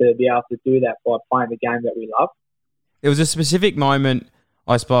fortunate to be able to do that by playing the game that we love. There was a specific moment,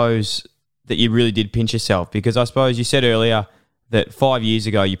 I suppose, that you really did pinch yourself, because I suppose you said earlier that 5 years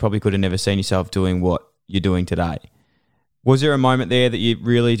ago you probably could have never seen yourself doing what you're doing today. Was there a moment there that you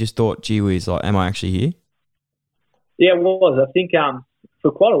really just thought, gee whiz, am I actually here? Yeah, it was. I think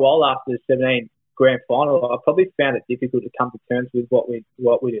for quite a while after the 17 grand final, I probably found it difficult to come to terms with what we'd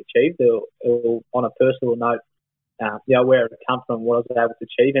achieved, or on a personal note, where it come from, what I was able to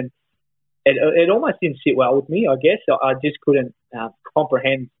achieve. And it almost didn't sit well with me, I guess. I just couldn't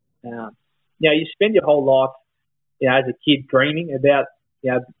comprehend. You spend your whole life, as a kid dreaming about,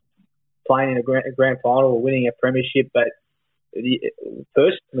 playing in a grand final or winning a premiership, but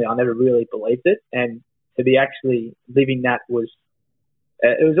personally, I never really believed it. And to be actually living that was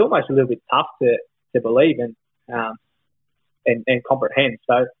almost a little bit tough to believe and comprehend.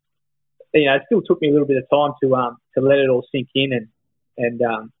 So, it still took me a little bit of time to let it all sink in and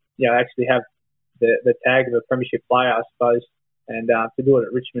actually have the tag of a premiership player, I suppose, and to do it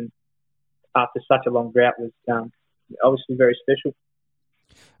at Richmond after such a long drought was obviously very special.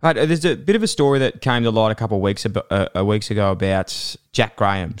 Right, there's a bit of a story that came to light a couple of weeks ago about Jack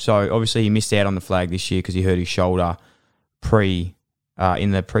Graham. So obviously he missed out on the flag this year because he hurt his shoulder in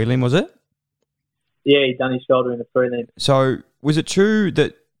the prelim, was it? Yeah, he done his shoulder in the prelim. So was it true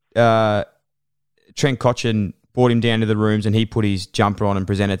that Trent Cotchin brought him down to the rooms and he put his jumper on and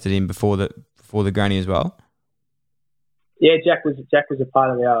presented to him before the granny as well? Yeah, Jack was a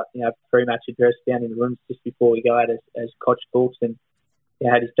part of our pre-match address down in the rooms just before we go out as Koch talks, and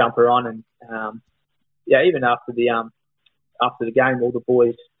had his jumper on, and even after the game, all the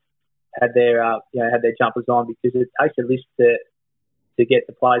boys had their jumpers on, because it takes a list to get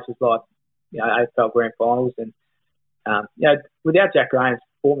to places like AFL Grand Finals, and without Jack Graham's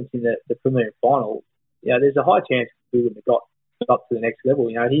performance in the preliminary final, there's a high chance we wouldn't have got to the next level.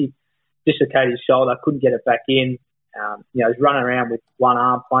 He dislocated his shoulder, couldn't get it back in. He was running around with one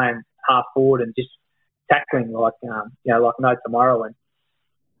arm, playing half forward and just tackling like no tomorrow. And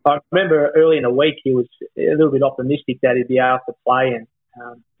I remember early in the week he was a little bit optimistic that he'd be able to play, and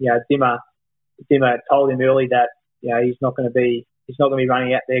Dimmer told him early that he's not going to be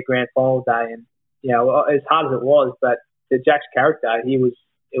running out there grand final day. And as hard as it was, but to Jack's character, it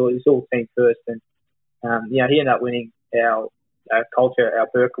was all team first, and he ended up winning our culture, our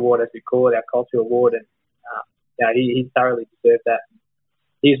Burke Award as we call it, our culture award, and he thoroughly deserved that.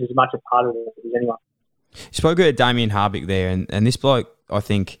 He was as much a part of it as anyone. You spoke about Damien Hardwick there, and this bloke, I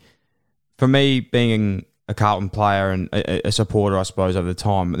think, for me, being a Carlton player and a supporter, I suppose, over the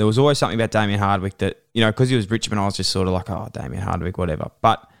time, there was always something about Damien Hardwick that, because he was Richmond, I was just sort of like, oh, Damien Hardwick, whatever.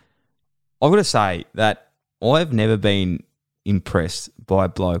 But I've got to say that I've never been impressed by a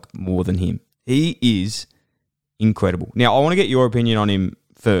bloke more than him. He is incredible. Now, I want to get your opinion on him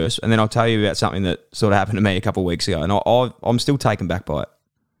first, and then I'll tell you about something that sort of happened to me a couple of weeks ago, and I'm still taken back by it.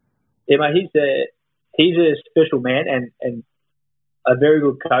 Yeah, mate, he's a special man and a very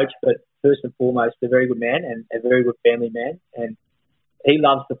good coach, but first and foremost, a very good man and a very good family man. And he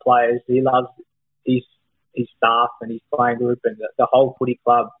loves the players. He loves his staff and his playing group and the whole footy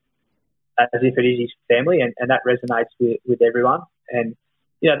club as if it is his family, and that resonates with everyone. And,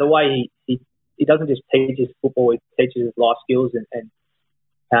 you know, the way he doesn't just teach us football, he teaches us life skills, and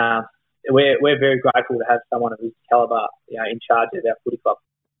we're very grateful to have someone of his calibre, you know, in charge of our footy club.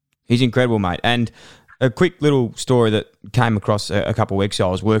 He's incredible, mate. And a quick little story that came across a couple of weeks ago.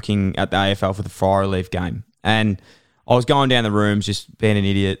 I was working at the AFL for the Fire Relief game, and I was going down the rooms just being an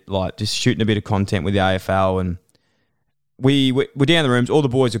idiot, like just shooting a bit of content with the AFL, and we're down the rooms. All the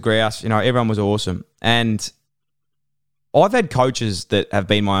boys were grouse, you know, everyone was awesome. And I've had coaches that have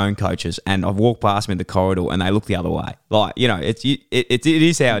been my own coaches, and I've walked past them in the corridor and they look the other way. Like, you know, it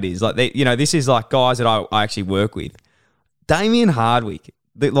is how it is. Like, this is like guys that I actually work with. Damien Hardwick,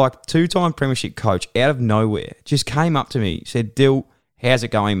 the like 2-time premiership coach, out of nowhere, just came up to me, said, "Dill, how's it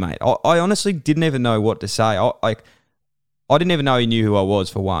going, mate?" I honestly didn't even know what to say. I didn't even know he knew who I was,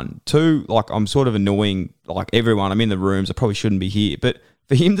 for one. Two, like, I'm sort of annoying, like, everyone. I'm in the rooms. I probably shouldn't be here. But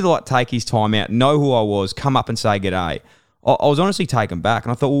for him to, like, take his time out, know who I was, come up and say g'day, I was honestly taken back.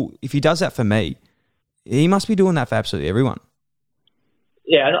 And I thought, well, if he does that for me, he must be doing that for absolutely everyone.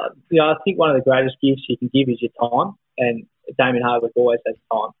 Yeah, you know, I think one of the greatest gifts you can give is your time. And Damien Hardwick always has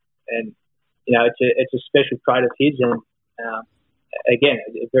time. And, you know, it's a special trait of his. And, again,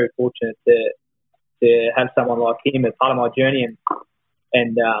 it's very fortunate to have someone like him as part of my journey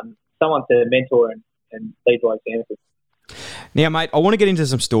and someone to mentor and lead by example. Now, mate, I want to get into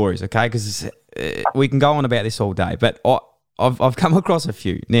some stories, okay? Because we can go on about this all day, but I've come across a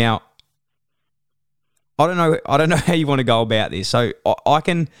few. Now, I don't know how you want to go about this. So I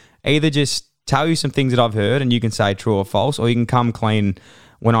can either just tell you some things that I've heard and you can say true or false, or you can come clean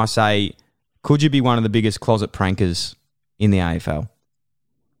when I say, could you be one of the biggest closet prankers in the AFL?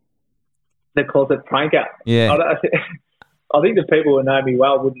 The closet pranker. Yeah. I think the people who know me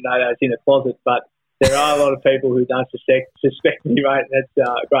well wouldn't know that it's in a closet, but there are a lot of people who don't suspect me, mate.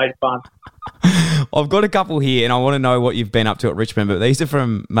 That's great fun. I've got a couple here, and I want to know what you've been up to at Richmond, but these are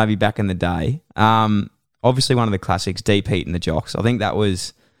from maybe back in the day. Obviously, one of the classics, Deep Heat and the Jocks. I think that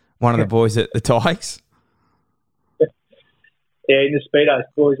was one of the boys at the Tigers. Yeah, in the Speedos,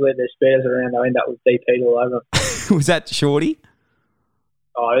 boys let their Speedos around, they end up with Deep Heat all over them. Was that Shorty?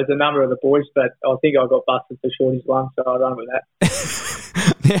 Oh, there's a number of the boys, but I think I got busted for Shorty's one, so I run with that.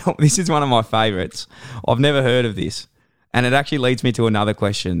 Now, this is one of my favourites. I've never heard of this, and it actually leads me to another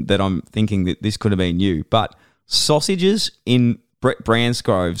question that I'm thinking that this could have been you. But sausages in Brett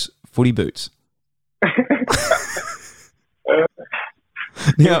Bransgrove's footy boots.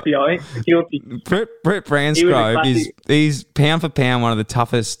 Now, guilty, I think. Guilty. Brett Bransgrove is pound for pound one of the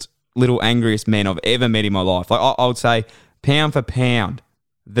toughest, little angriest men I've ever met in my life. Like I would say, pound for pound,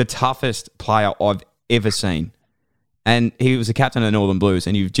 the toughest player I've ever seen. And he was the captain of the Northern Blues,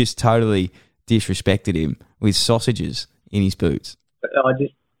 and you've just totally disrespected him with sausages in his boots. I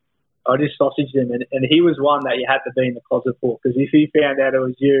just sausaged him, and he was one that you had to be in the closet for, because if he found out it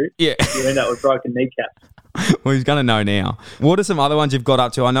was you, yeah, you end up with broken kneecaps. Well, he's going to know now. What are some other ones you've got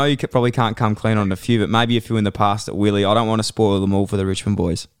up to? I know you probably can't come clean on a few, but maybe a few in the past at Willie. I don't want to spoil them all for the Richmond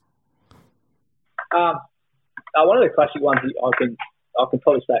boys. One of the classic ones, I can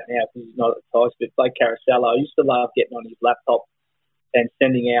probably say it now because he's not at the Tigers, but Blake Carosello, I used to love getting on his laptop and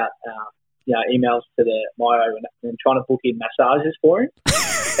sending out emails to the Myo and trying to book in massages for him,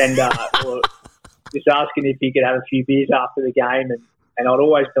 and or just asking if he could have a few beers after the game, and I'd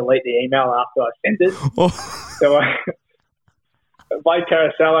always delete the email after I sent it. Oh. So Blake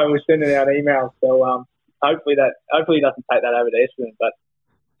Carosello was sending out emails, so hopefully he doesn't take that over to Essendon, but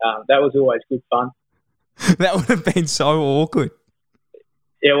that was always good fun. That would have been so awkward.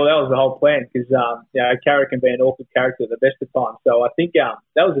 Yeah, well, that was the whole plan because, Carrick can be an awkward character at the best of times. So I think that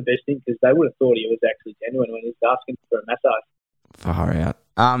was the best thing because they would have thought he was actually genuine when he was asking for a massage. Far out.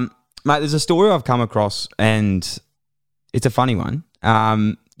 Mate, there's a story I've come across and it's a funny one.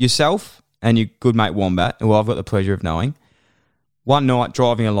 Yourself and your good mate Wombat, who I've got the pleasure of knowing, one night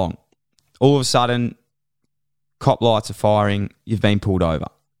driving along, all of a sudden, cop lights are firing, you've been pulled over.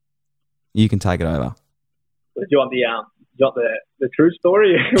 You can take it over. Do you want the true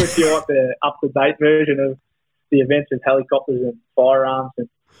story, or do you want the up-to-date version of the events of helicopters and firearms? And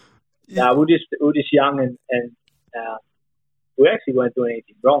we're just young and we actually weren't doing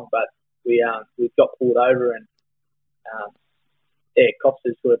anything wrong, but we got pulled over and cops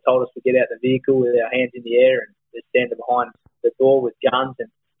just sort of told us to get out the vehicle with our hands in the air and they're standing behind the door with guns, and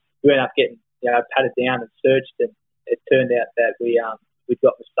we ended up getting patted down and searched, and it turned out that we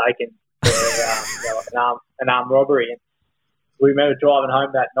got mistaken for an armed robbery. And we remember driving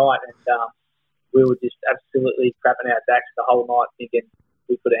home that night, and we were just absolutely crapping our backs the whole night, thinking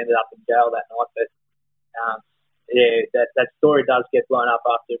we could have ended up in jail that night. But that story does get blown up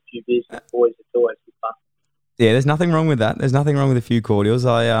after a few beers with the boys. It's always good fun. Yeah, there's nothing wrong with that. There's nothing wrong with a few cordials.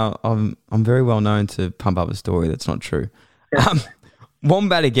 I'm very well known to pump up a story that's not true.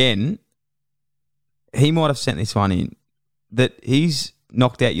 Wombat again, he might have sent this one in, that he's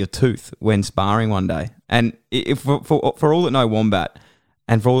knocked out your tooth when sparring one day. And if for all that know Wombat,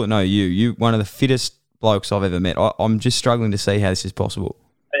 and for all that know you one of the fittest blokes I've ever met. I'm just struggling to see how this is possible.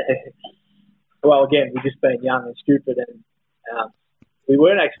 Well, again, we've just been young and stupid, and we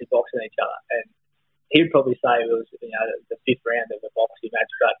weren't actually boxing each other. And he'd probably say it was the fifth round of a boxing match,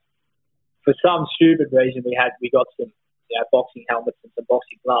 but for some stupid reason we got some boxing helmets and some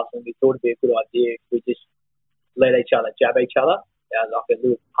boxing gloves, and we thought it'd be a good idea if we just let each other jab each other, like a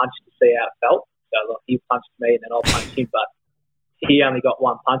little punch to see how it felt. So like he punched me and then I'll punch him, but he only got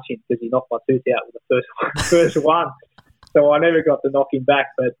one punch in because he knocked my tooth out with the first one. So I never got to knock him back,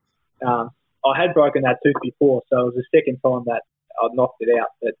 but I had broken that tooth before, so it was the second time that I knocked it out.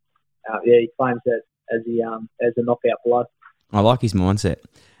 But he claims that as a knockout blow. I like his mindset.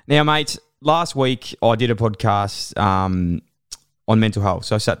 Now, mate, last week I did a podcast on mental health.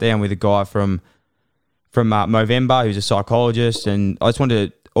 So I sat down with a guy from Movember who's a psychologist, and I just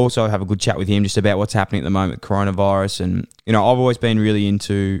wanted to also have a good chat with him just about what's happening at the moment with coronavirus. And, I've always been really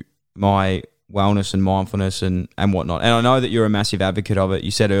into my wellness and mindfulness and whatnot. And I know that you're a massive advocate of it.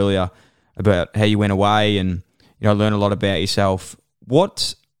 You said earlier about how you went away and, learn a lot about yourself.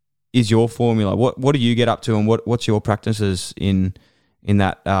 What is your formula? What do you get up to, and what's your practices in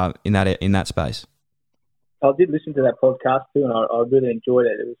that space? I did listen to that podcast too, and I really enjoyed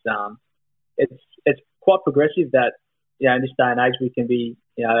it. It was it's quite progressive that in this day and age we can be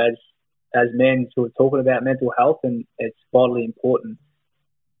as men sort of talking about mental health, and it's vitally important.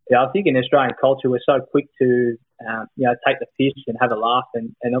 I think in Australian culture we're so quick to take the piss and have a laugh,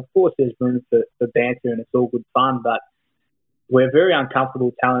 and of course there's room for banter and it's all good fun, but we're very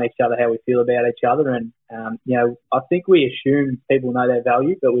uncomfortable telling each other how we feel about each other, and I think we assume people know their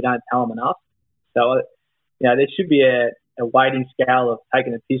value, but we don't tell them enough. So there should be a weighting scale of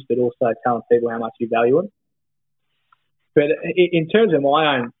taking a piss, but also telling people how much you value them. But in terms of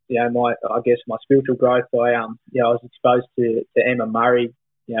my own, my spiritual growth, I was exposed to Emma Murray,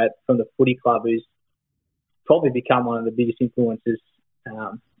 from the footy club, who's probably become one of the biggest influences,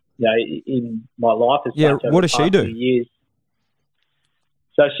 in my life. What does she do? Years.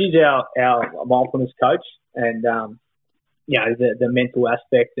 So she's our mindfulness coach, and the mental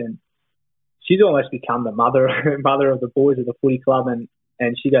aspect, and she's almost become the mother of the boys of the footy club,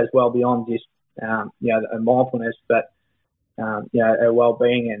 and she goes well beyond just a mindfulness, but her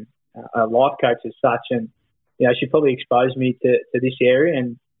well-being and a life coach as such. And she probably exposed me to this area,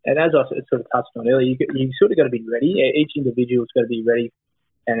 and as I sort of touched on earlier, you sort of got to be ready. Each individual's got to be ready,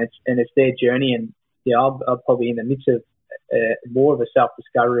 and it's their journey. And I'm probably in the midst of more of a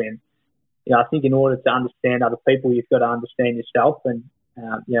self-discovery, and I think in order to understand other people, you've got to understand yourself. And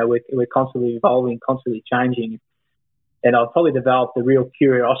we're constantly evolving, constantly changing, and I've probably developed a real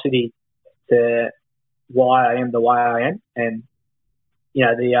curiosity to why I am the way I am. And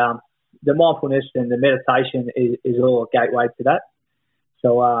the mindfulness and the meditation is all a gateway to that.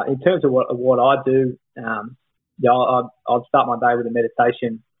 So in terms of what I do, I'll start my day with a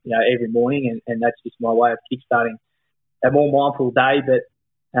meditation, every morning, and that's just my way of kickstarting a more mindful day. But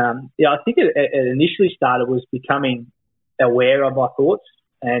I think it initially started was becoming aware of my thoughts,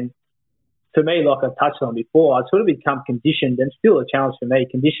 and for me, like I touched on before, I'd sort of become conditioned, and still a challenge for me,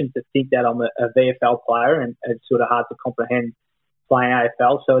 conditioned to think that I'm a VFL player, and it's sort of hard to comprehend playing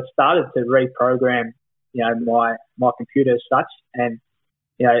AFL. So it started to reprogram, my computer as such, and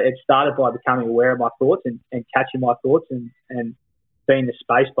it started by becoming aware of my thoughts and catching my thoughts and being the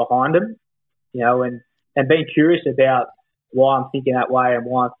space behind them, and being curious about why I'm thinking that way and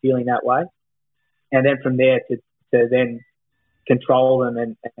why I'm feeling that way, and then from there to then control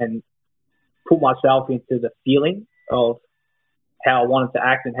them and put myself into the feeling of how I wanted to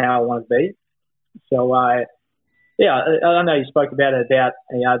act and how I want to be. So I know you spoke about it, about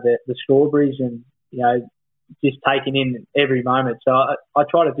the strawberries and just taking in every moment. So I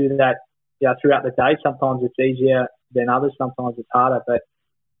try to do that throughout the day. Sometimes it's easier than others. Sometimes it's harder, but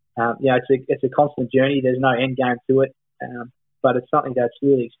it's a constant journey. There's no end game to it, but it's something that's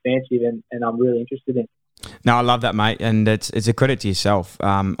really expansive and I'm really interested in. No, I love that, mate, and it's a credit to yourself.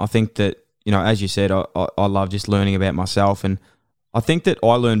 I think that you know, as you said, I love just learning about myself, and I think that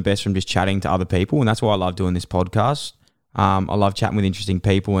I learn best from just chatting to other people, and that's why I love doing this podcast. I love chatting with interesting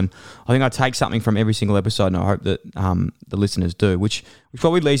people, and I think I take something from every single episode, and I hope that the listeners do, which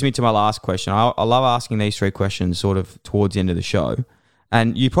probably leads me to my last question. I love asking these three questions sort of towards the end of the show,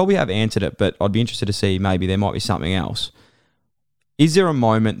 and you probably have answered it, but I'd be interested to see maybe there might be something else. Is there a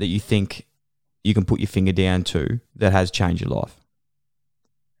moment that you think you can put your finger down to that has changed your life?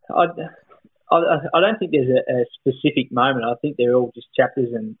 I don't think there's a specific moment. I think they're all just chapters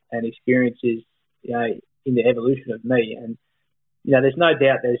and experiences, you know, in the evolution of me. And, you know, there's no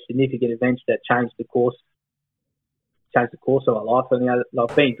doubt there's significant events that changed the course of my life. And, you know,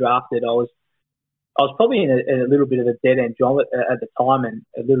 like being drafted, I was probably in a little bit of a dead end job at the time, and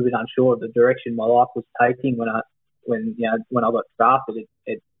a little bit unsure of the direction my life was taking when I got drafted.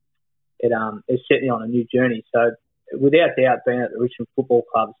 It set me on a new journey. So without doubt, being at the Richmond Football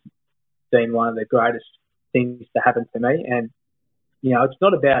Club's been one of the greatest things to happen to me. And, you know, it's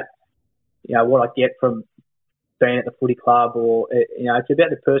not about, you know, what I get from being at the footy club, or, you know, it's about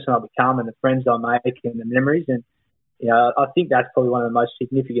the person I become and the friends I make and the memories. And, you know, I think that's probably one of the most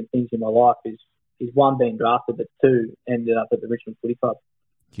significant things in my life is one, being drafted, but two, ended up at the Richmond Footy Club.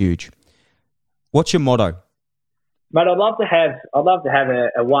 Huge. What's your motto? Mate, I'd love to have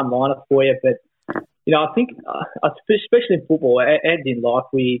a one-liner for you, but, you know, I think, especially in football and in life,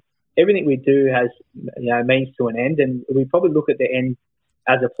 everything we do has, you know, means to an end, and we probably look at the end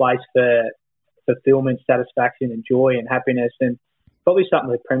as a place for fulfillment, satisfaction, and joy and happiness. And probably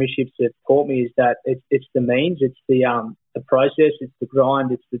something the premierships have taught me is that it's the means, it's the process, it's the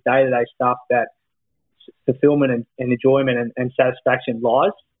grind, it's the day-to-day stuff that fulfillment and enjoyment and satisfaction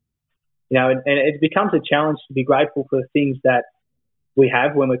lies. You know, and it becomes a challenge to be grateful for the things that we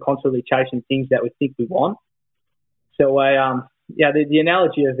have when we're constantly chasing things that we think we want. So the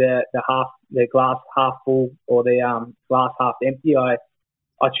analogy of the glass half full or the glass half empty, I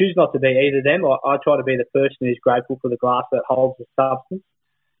choose not to be either of them. I try to be the person who's grateful for the glass that holds the substance.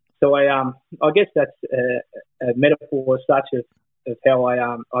 So I guess that's a metaphor as such of how I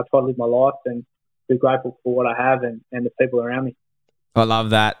try to live my life and be grateful for what I have and the people around me. I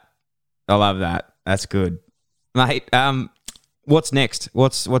love that. That's good, mate. What's next?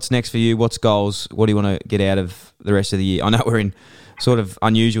 What's next for you? What's goals? What do you want to get out of the rest of the year? I know we're in sort of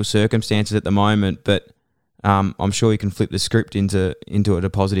unusual circumstances at the moment, but I'm sure you can flip the script into a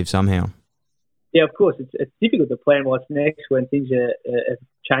positive somehow. Yeah, of course. It's difficult to plan what's next when things are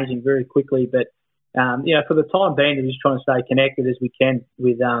changing very quickly. But you know, for the time being, we're just trying to stay connected as we can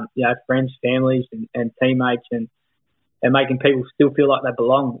with you know, friends, families, and teammates, and making people still feel like they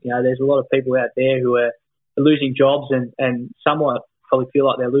belong. You know, there's a lot of people out there who are losing jobs and somewhat probably feel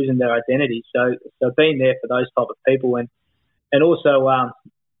like they're losing their identity. So being there for those type of people, and also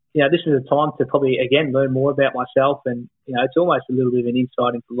you know, this is a time to probably again learn more about myself, and you know, it's almost a little bit of an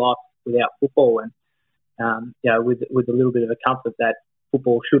insight into life without football, and you know, with a little bit of a comfort that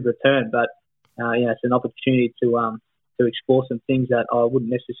football should return, but you know, it's an opportunity to explore some things that I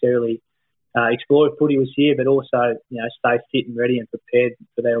wouldn't necessarily explore if footy was here, but also, you know, stay fit and ready and prepared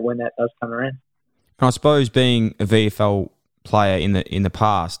for that when that does come around. And I suppose being a VFL player in the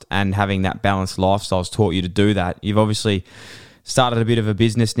past and having that balanced lifestyle has taught you to do that. You've obviously started a bit of a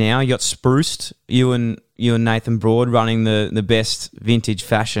business now. You got Spruced, you and Nathan Broad running the best vintage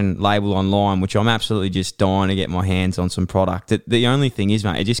fashion label online, which I'm absolutely just dying to get my hands on some product. The only thing is,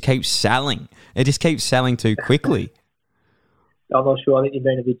 mate, it just keeps selling. It just keeps selling too quickly. I'm not sure. I think you've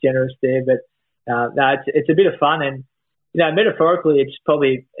been a bit generous there, but no, it's a bit of fun, and you know, metaphorically, it's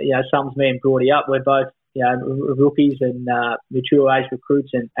probably, you know, sums me and Broady up. We're both, you know, rookies and mature age recruits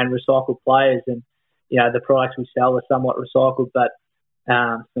and recycled players, and you know, the products we sell are somewhat recycled, but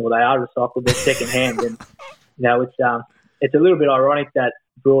well, they are recycled. They're second hand, and you know, it's a little bit ironic that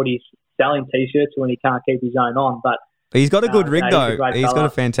Broady's selling t-shirts when he can't keep his own on, but he's got a good rig though. He's got a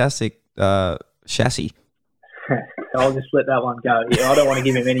fantastic chassis. I'll just let that one go. Yeah, I don't want to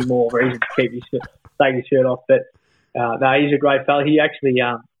give him any more reason to take his shirt off. But no, he's a great fella. He actually,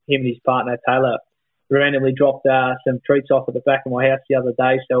 him and his partner Taylor, randomly dropped some treats off at the back of my house the other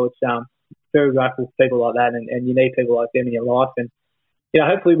day. So it's very grateful for people like that, and you need people like them in your life. And you know,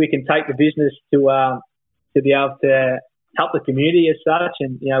 hopefully we can take the business to be able to help the community as such.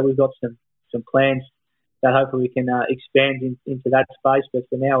 And you know, we've got some plans that hopefully we can expand into that space. But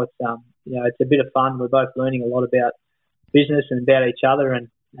for now, it's you know, it's a bit of fun. We're both learning a lot about business and about each other, and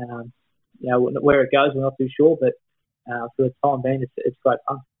you know, where it goes, we're not too sure. But for the time being, it's great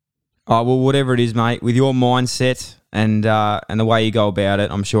fun. Oh well, whatever it is, mate. With your mindset and the way you go about it,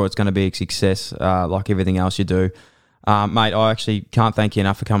 I'm sure it's going to be a success, like everything else you do. Mate, I actually can't thank you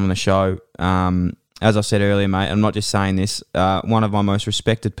enough for coming on the show. As I said earlier, mate, I'm not just saying this, one of my most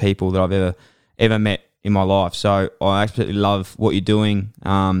respected people that I've ever met in my life. So I absolutely love what you're doing.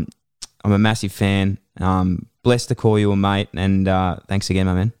 I'm a massive fan. Blessed to call you a mate, and thanks again,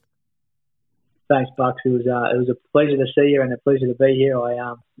 my man. Thanks, Bucks. It was a pleasure to see you and a pleasure to be here.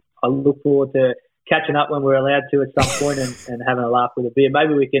 I look forward to catching up when we're allowed to at some point and having a laugh with a beer.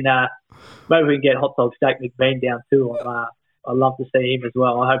 Maybe we can get Hot Dog Steak McBean down too. I'd love to see him as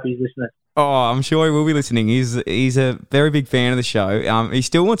well. I hope he's listening. Oh, I'm sure he will be listening. He's a very big fan of the show. He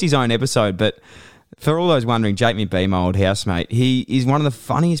still wants his own episode, but for all those wondering, Jake McBee, my old housemate, he is one of the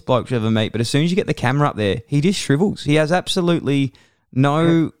funniest blokes you ever meet. But as soon as you get the camera up there, he just shrivels. He has absolutely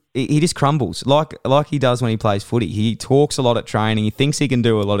no. He just crumbles like he does when he plays footy. He talks a lot at training. He thinks he can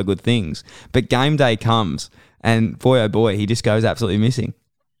do a lot of good things, but game day comes, and boy oh boy, he just goes absolutely missing.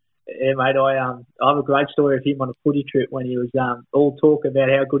 Yeah, mate. I have a great story of him on a footy trip when he was all talk about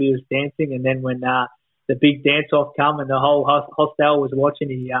how good he was dancing, and then when the big dance off come and the whole hostel was watching,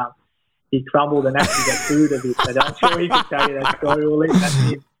 he crumbled and actually got food a bit. But I'm sure he can tell you that story. We'll leave that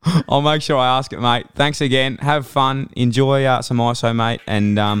to him. I'll make sure I ask it, mate. Thanks again. Have fun. Enjoy some ISO, mate,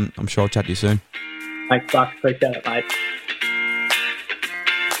 and I'm sure I'll chat to you soon. Thanks, Buck. Appreciate it, mate.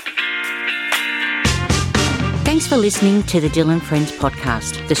 Thanks for listening to the Dylan Friends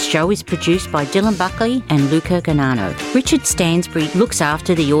podcast. The show is produced by Dylan Buckley and Luca Ganano. Richard Stansbury looks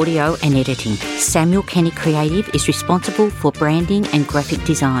after the audio and editing. Samuel Kenny Creative is responsible for branding and graphic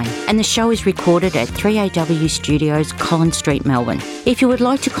design. And the show is recorded at 3AW Studios, Collins Street, Melbourne. If you would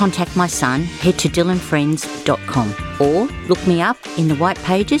like to contact my son, head to dylanfriends.com or look me up in the white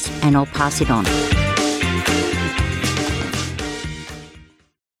pages and I'll pass it on.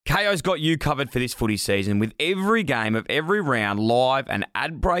 KO's got you covered for this footy season with every game of every round live and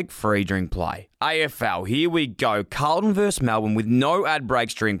ad break free during play. AFL, here we go. Carlton versus Melbourne with no ad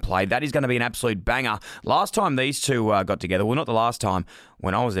breaks during play. That is going to be an absolute banger. Last time these two got together, well, not the last time.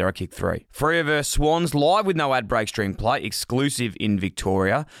 When I was there, I kicked 3. Freo versus Swans, live with no ad breaks during play, exclusive in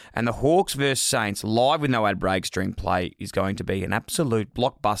Victoria. And the Hawks versus Saints, live with no ad breaks during play, is going to be an absolute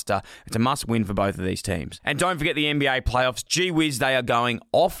blockbuster. It's a must-win for both of these teams. And don't forget the NBA playoffs. Gee whiz, they are going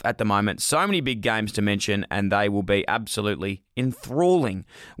off at the moment. So many big games to mention, and they will be absolutely enthralling.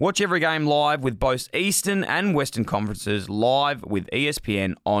 Watch every game live with both Eastern and Western Conferences live with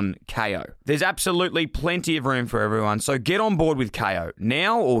ESPN on KO. There's absolutely plenty of room for everyone, so get on board with KO.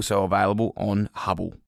 Now also available on Hubble.